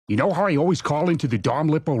You know how I always call into the Dom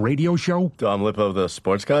Lippo radio show? Dom Lippo, the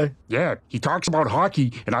sports guy? Yeah, he talks about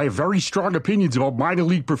hockey, and I have very strong opinions about minor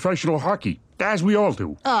league professional hockey. As we all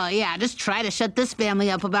do. Oh, yeah, just try to shut this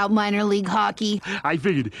family up about minor league hockey. I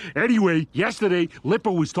figured. Anyway, yesterday,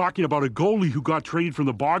 Lippo was talking about a goalie who got traded from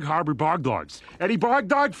the Bog Harbor Bog Dogs. Any Bog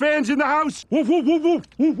Dog fans in the house? Woof, woof, woof, woof,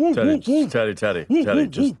 woof, woof, woof, woof. Teddy,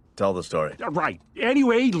 just tell the story. Right.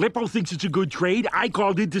 Anyway, Lippo thinks it's a good trade. I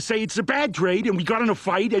called in to say it's a bad trade, and we got in a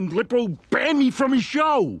fight, and Lippo banned me from his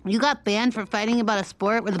show. You got banned for fighting about a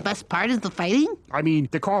sport where the best part is the fighting? I mean,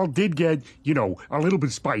 the call did get, a little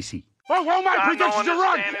bit spicy. Oh, my predictions are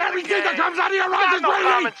wrong! Everything that comes out of your mouth is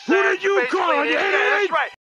right! Who did you call? An idiot?